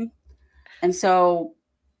team. And so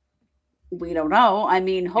we don't know. I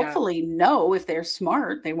mean, hopefully no, if they're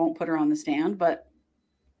smart, they won't put her on the stand, but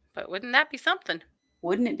wouldn't that be something?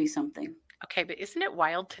 Wouldn't it be something? Okay, but isn't it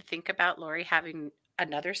wild to think about Lori having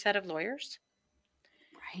another set of lawyers?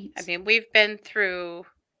 Right. I mean, we've been through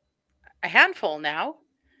a handful now.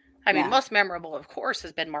 I mean, most memorable, of course,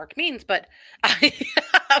 has been Mark Means, but it'd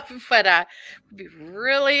be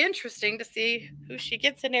really interesting to see who she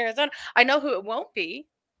gets in Arizona. I know who it won't be.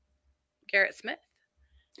 Garrett Smith.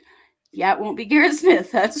 Yeah, it won't be Garrett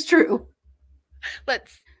Smith. That's true.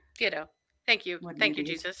 Let's, thank you. Thank you,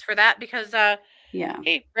 Jesus, for that, because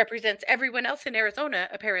he represents everyone else in Arizona,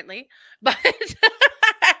 apparently, but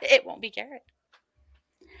it won't be Garrett.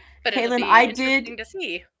 But Kaylin, it'll be interesting to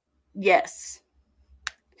see. Yes.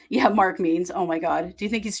 Yeah, Mark Means. Oh my God. Do you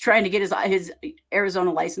think he's trying to get his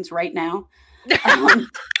Arizona license right now?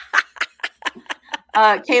 Kaylin,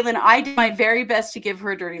 I did my very best to give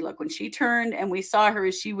her a dirty look. When she turned and we saw her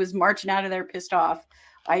as she was marching out of there pissed off,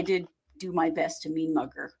 I did do my best to mean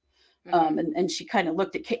mug her. And she kind of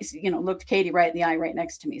looked at Katie right in the eye right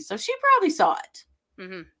next to me. So she probably saw it.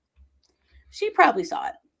 Mm-hmm. She probably saw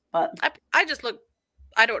it. But I just looked,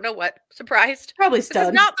 I don't know what, surprised. Probably stunned. This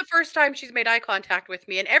is not the first time she's made eye contact with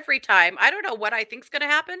me. And every time, I don't know what I think's going to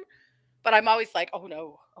happen, but I'm always like, oh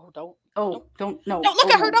no. Oh, don't. Oh, don't. No. Don't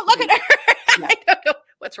look at her. Don't look at her. Yeah. I don't know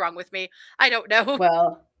what's wrong with me. I don't know.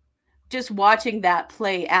 Well, just watching that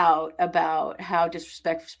play out about how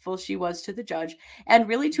disrespectful she was to the judge and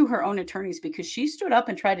really to her own attorneys, because she stood up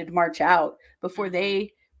and tried to march out before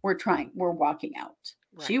they were walking out.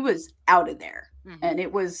 Right. She was out of there. Mm-hmm. And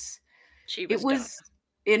it was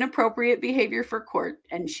inappropriate behavior for court,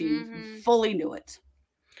 and she fully knew it.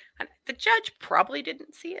 And the judge probably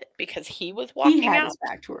didn't see it because he was walking out. He had his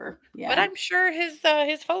back to her. Yeah. But I'm sure his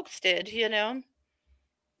folks did, Yeah.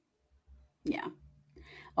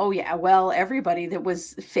 Oh yeah. Well, everybody that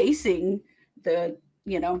was facing the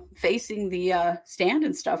stand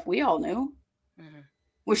and stuff, we all knew. Mm-hmm.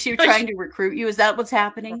 Was she trying to recruit you? Is that what's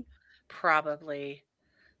happening? Probably.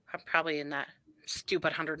 I'm probably in that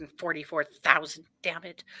stupid 144,000. Damn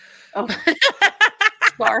it. Oh.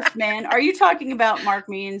 Scarf man. Are you talking about Mark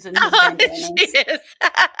Means and his bandanas? She is.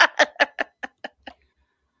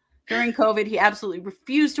 During COVID, he absolutely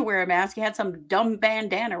refused to wear a mask. He had some dumb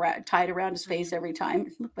bandana tied around his face every time.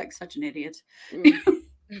 He looked like such an idiot. I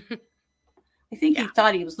think he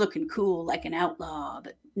thought he was looking cool, like an outlaw,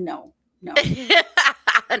 but no.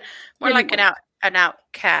 More like an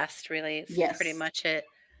outcast, really. Yes. Pretty much it.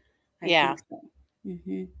 I think so.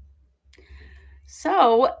 Mm-hmm.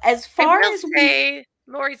 So, as far as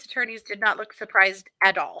Lori's attorneys did not look surprised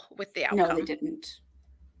at all with the outcome. No, they didn't.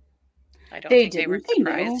 I don't think they were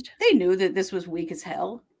surprised. They knew that this was weak as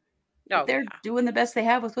hell. No, they're doing the best they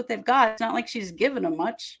have with what they've got. It's not like she's given them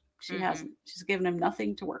much. She hasn't. She's given them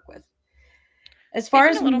nothing to work with. As far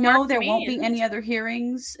as we know, there won't be any other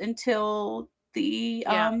hearings until the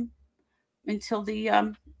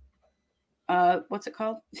what's it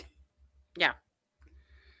called? Yeah.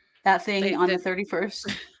 That thing on the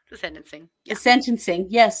 31st. The sentencing. Yeah. The sentencing.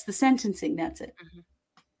 Yes, the sentencing. That's it. Mm-hmm.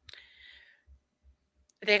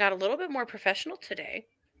 They got a little bit more professional today.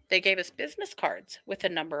 They gave us business cards with a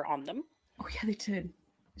number on them. Oh, yeah, they did.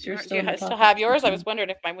 Do you still have yours? I was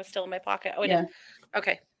wondering if mine was still in my pocket. Oh, yeah.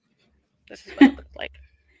 Okay. This is what it looked like.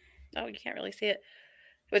 Oh, you can't really see it.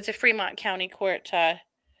 It was a Fremont County Court.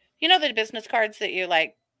 The business cards that you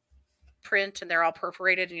print and they're all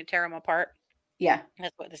perforated and you tear them apart. Yeah.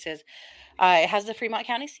 That's what this is. It has the Fremont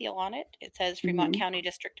County seal on it. It says Fremont County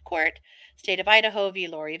District Court, State of Idaho v.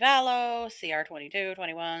 Lori Vallow, CR 22,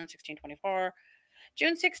 21, 1624,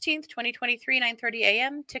 June 16th, 2023, 9:30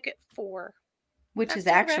 a.m., ticket 4. Which That's is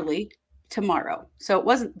actually tomorrow. So it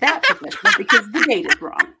wasn't that professional because the date is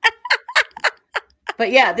wrong.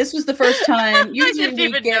 But yeah, this was the first time.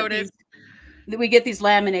 Usually we get these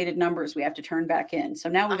laminated numbers we have to turn back in. So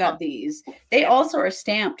now we got these. They also are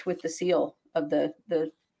stamped with the seal of the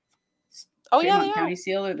Fremont County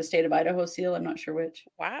seal or the State of Idaho seal. I'm not sure which.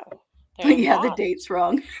 Wow. But yeah, the date's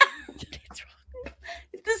wrong. The date's wrong.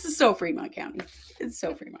 This is so Fremont County. It's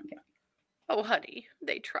so Fremont County. Oh, honey,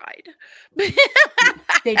 they tried. They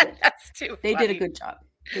did. That's too They funny. did a good job.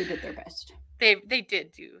 They did their best. They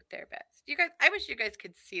did do their best. You guys, I wish you guys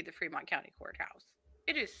could see the Fremont County Courthouse.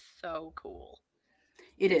 It is so cool.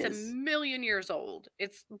 It's a million years old.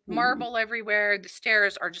 It's marble everywhere. The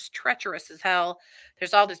stairs are just treacherous as hell.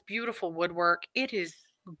 There's all this beautiful woodwork. It is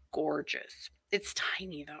gorgeous. It's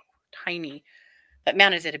tiny though. Tiny. But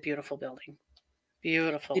man, is it a beautiful building.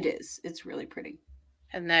 Beautiful. It is. It's really pretty.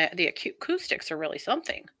 And the acoustics are really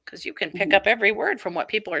something because you can pick up every word from what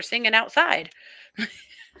people are singing outside.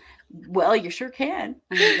 Well, you sure can.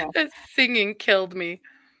 The singing killed me.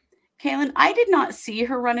 Kaylin, I did not see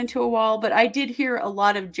her run into a wall, but I did hear a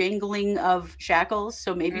lot of jangling of shackles.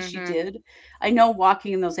 So maybe she did. I know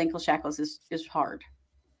walking in those ankle shackles is hard.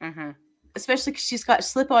 Especially because she's got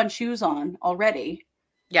slip-on shoes on already.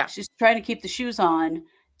 Yeah. She's trying to keep the shoes on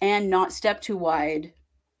and not step too wide.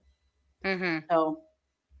 So.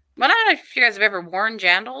 Well, I don't know if you guys have ever worn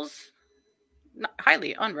jandals. Not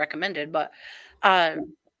highly unrecommended, but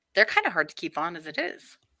they're kind of hard to keep on as it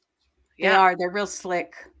is. Yeah. They are. They're real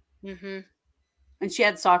slick. And she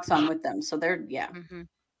had socks on with them. So they're,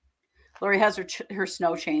 Lori has her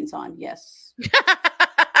snow chains on. Yes.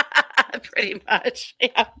 Pretty much.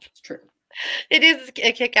 Yeah. It's true. It is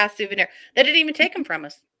a kick-ass souvenir. They didn't even take them from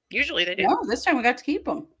us. Usually they do. No, this time we got to keep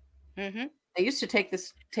them. They used to take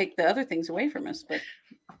the other things away from us, but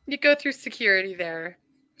you go through security there.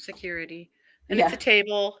 And it's a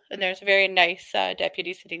table, and there's a very nice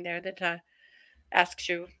deputy sitting there that asks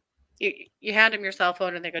you. You hand them your cell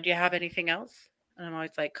phone, and they go, "Do you have anything else?" And I'm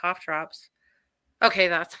always like, "Cough drops." Okay,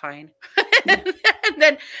 that's fine. And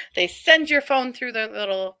then they send your phone through the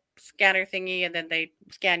little scanner thingy, and then they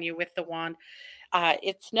scan you with the wand.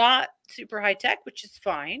 It's not super high tech, which is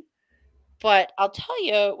fine. But I'll tell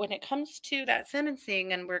you, when it comes to that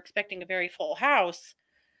sentencing, and we're expecting a very full house,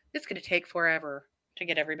 it's going to take forever to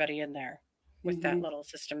get everybody in there with that little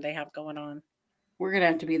system they have going on. We're going to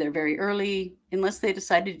have to be there very early, unless they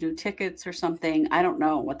decide to do tickets or something. I don't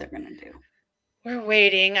know what they're going to do. We're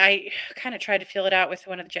waiting. I kind of tried to feel it out with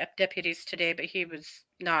one of the deputies today, but he was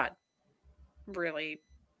not really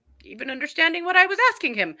even understanding what I was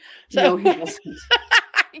asking him. So no, he wasn't.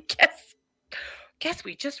 I guess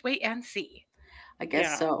we just wait and see. I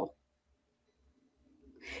guess so.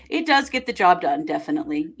 It does get the job done,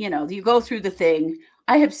 definitely. You go through the thing.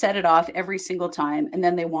 I have set it off every single time, and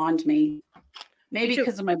then they wand me. Maybe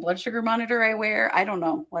because of my blood sugar monitor I wear. I don't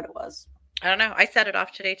know what it was. I don't know. I set it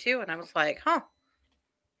off today too, and I was like, huh.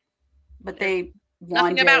 But they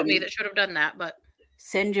nothing about me that should have done that, but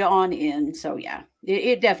send you on in. So yeah,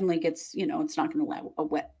 it definitely gets, it's not going to allow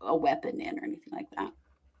a weapon in or anything like that.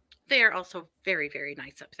 They are also very, very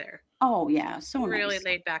nice up there. Oh yeah, so really nice.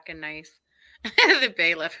 Laid back and nice. The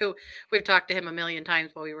bailiff, who we've talked to him a million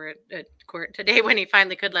times while we were at court today, when he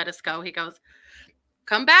finally could let us go, he goes,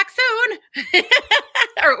 "Come back soon,"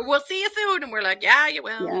 or "We'll see you soon." And we're like, "Yeah, you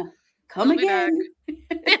will." Yeah, come again.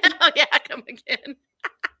 Yeah, come again.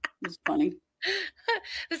 It's funny.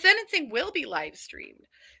 The sentencing will be live streamed.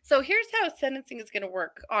 So here's how sentencing is going to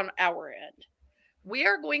work on our end. We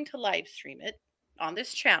are going to live stream it on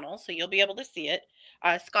this channel, so you'll be able to see it.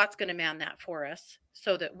 Scott's going to man that for us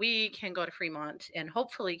so that we can go to Fremont and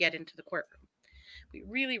hopefully get into the courtroom. We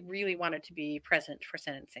really, really wanted to be present for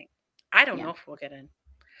sentencing. I don't know if we'll get in.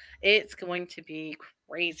 It's going to be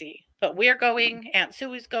crazy. But we're going. Aunt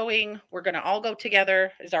Sue is going. We're going to all go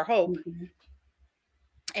together, is our hope.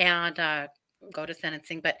 And go to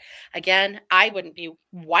sentencing. But again, I wouldn't be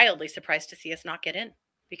wildly surprised to see us not get in,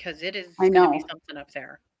 because it is going to be something up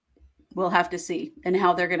there. We'll have to see and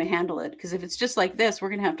how they're going to handle it. Because if it's just like this, we're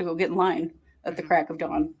going to have to go get in line at the crack of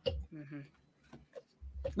dawn.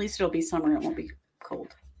 At least it'll be summer. It won't be cold.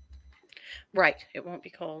 Right. It won't be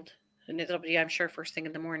cold. And it'll be, I'm sure, first thing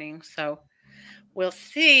in the morning. So we'll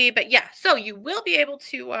see. But yeah, so you will be able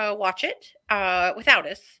to watch it without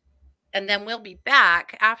us. And then we'll be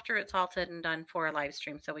back after it's all said and done for a live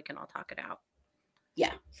stream so we can all talk it out.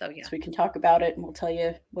 Yeah. So we can talk about it, and we'll tell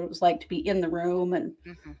you what it was like to be in the room and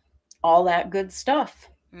all that good stuff.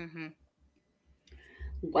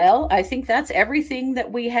 Well, I think that's everything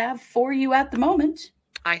that we have for you at the moment.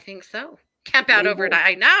 I think so. Camp out overnight.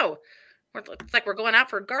 I know. It's like we're going out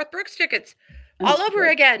for Garth Brooks tickets all over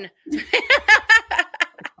again.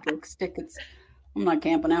 Brooks tickets. I'm not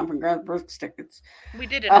camping out for Garth Brooks tickets. We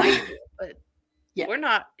did in high school, but we're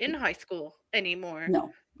not in high school anymore.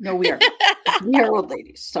 No, we are not. We are old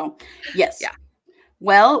ladies. So, yes. Yeah.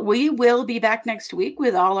 Well, we will be back next week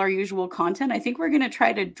with all our usual content. I think we're going to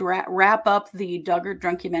try to wrap up the Duggar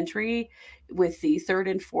Drunkumentary with the 3rd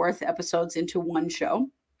and 4th episodes into one show.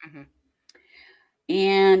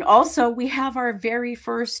 And also, we have our very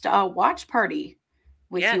first watch party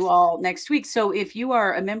with you all next week. So if you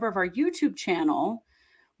are a member of our YouTube channel,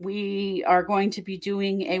 we are going to be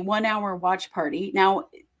doing a 1-hour watch party. Now,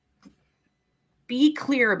 be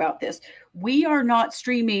clear about this. We are not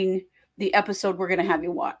streaming the episode we're going to have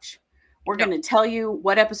you watch. We're going to tell you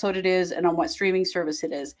what episode it is and on what streaming service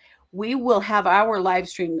it is. We will have our live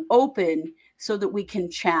stream open so that we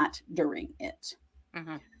can chat during it.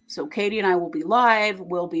 So Katie and I will be live.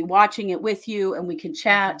 We'll be watching it with you and we can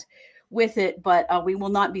chat with it, but we will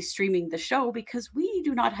not be streaming the show because we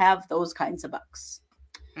do not have those kinds of bucks.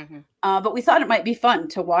 But we thought it might be fun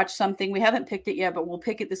to watch something. We haven't picked it yet, but we'll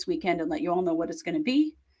pick it this weekend and let you all know what it's going to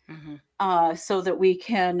be. So that we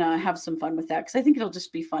can have some fun with that. Because I think it'll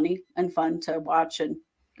just be funny and fun to watch. And,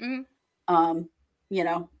 you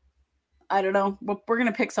know, I don't know. We're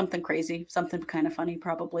going to pick something crazy, something kind of funny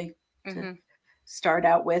probably to start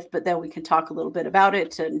out with. But then we can talk a little bit about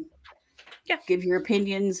it and give your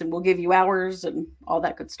opinions, and we'll give you ours and all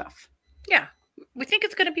that good stuff. Yeah. We think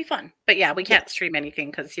it's going to be fun. But we can't stream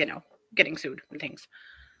anything because, getting sued and things.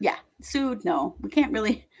 Yeah. Sued. No, we can't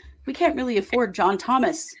really afford John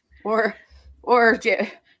Thomas or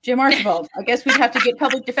Jim Archibald. I guess we'd have to get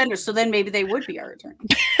public defenders. So then maybe they would be our attorney.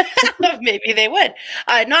 Maybe they would.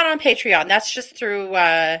 Not on Patreon. That's just through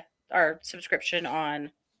our subscription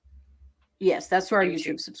on. Yes, that's through our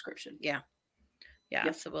YouTube subscription. Yeah.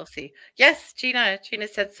 So we'll see. Yes, Gina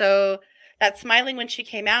said so. That smiling when she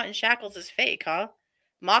came out in shackles is fake, huh?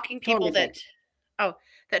 Mocking people that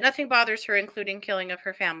nothing bothers her, including killing of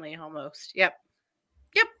her family almost. Yep.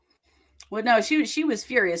 Well, no, she was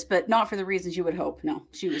furious, but not for the reasons you would hope. No,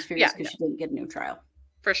 she was furious because she didn't get a new trial.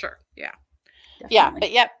 For sure. Yeah.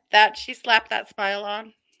 Definitely. Yeah, but that she slapped that smile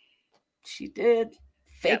on. She did.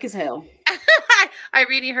 Fake as hell. I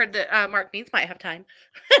really heard that Mark Means might have time.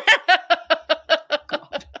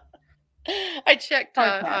 I checked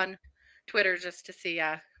on Twitter just to see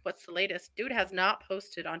what's the latest. Dude has not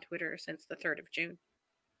posted on Twitter since the 3rd of June.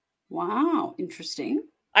 Wow, interesting.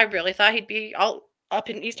 I really thought he'd be all up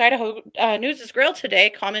in East Idaho News' Grill today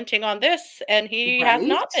commenting on this, and he has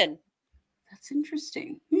not been. That's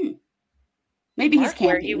interesting. Maybe Mark, he's camping.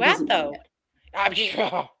 Where are you at, though?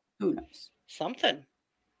 Who knows? Something.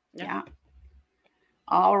 Yeah.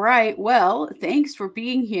 All right. Well, thanks for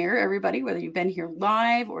being here, everybody, whether you've been here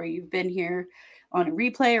live or you've been here on a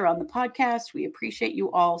replay or on the podcast. We appreciate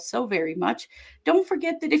you all so very much. Don't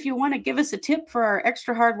forget that if you want to give us a tip for our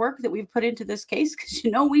extra hard work that we've put into this case, because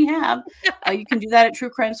we have, you can do that at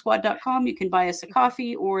truecrimesquad.com. You can buy us a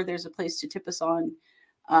coffee, or there's a place to tip us on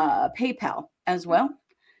PayPal as well.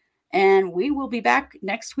 And we will be back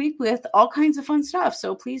next week with all kinds of fun stuff.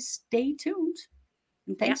 So please stay tuned.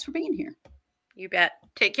 And thanks for being here. You bet.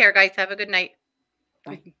 Take care, guys. Have a good night.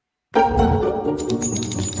 Bye.